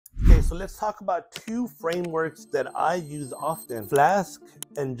So let's talk about two frameworks that I use often, Flask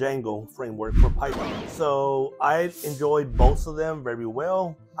and Django framework for Python. So I enjoy both of them very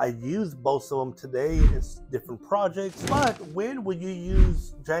well. I use both of them today in different projects, but when will you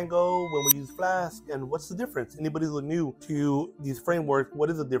use Django, when we use Flask, and what's the difference? Anybody who's new to these frameworks, what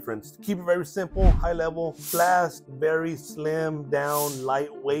is the difference? Keep it very simple, high level. Flask, very slim down,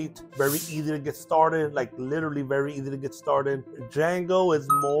 lightweight, very easy to get started, like literally very easy to get started. Django is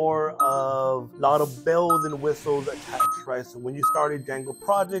more of a lot of bells and whistles attached, right? So when you start a Django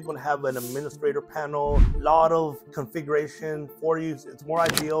project, you're gonna have an administrator panel, a lot of configuration for you. It's more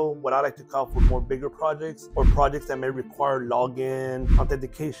ideal, what I like to call, for more bigger projects or projects that may require login,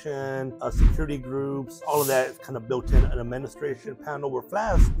 authentication, security groups. All of that is kind of built in an administration panel, where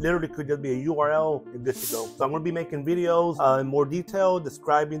Flask literally could just be a URL and good to go. So I'm going to be making videos in more detail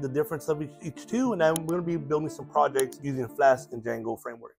describing the difference of each two, and then we're going to be building some projects using Flask and Django framework.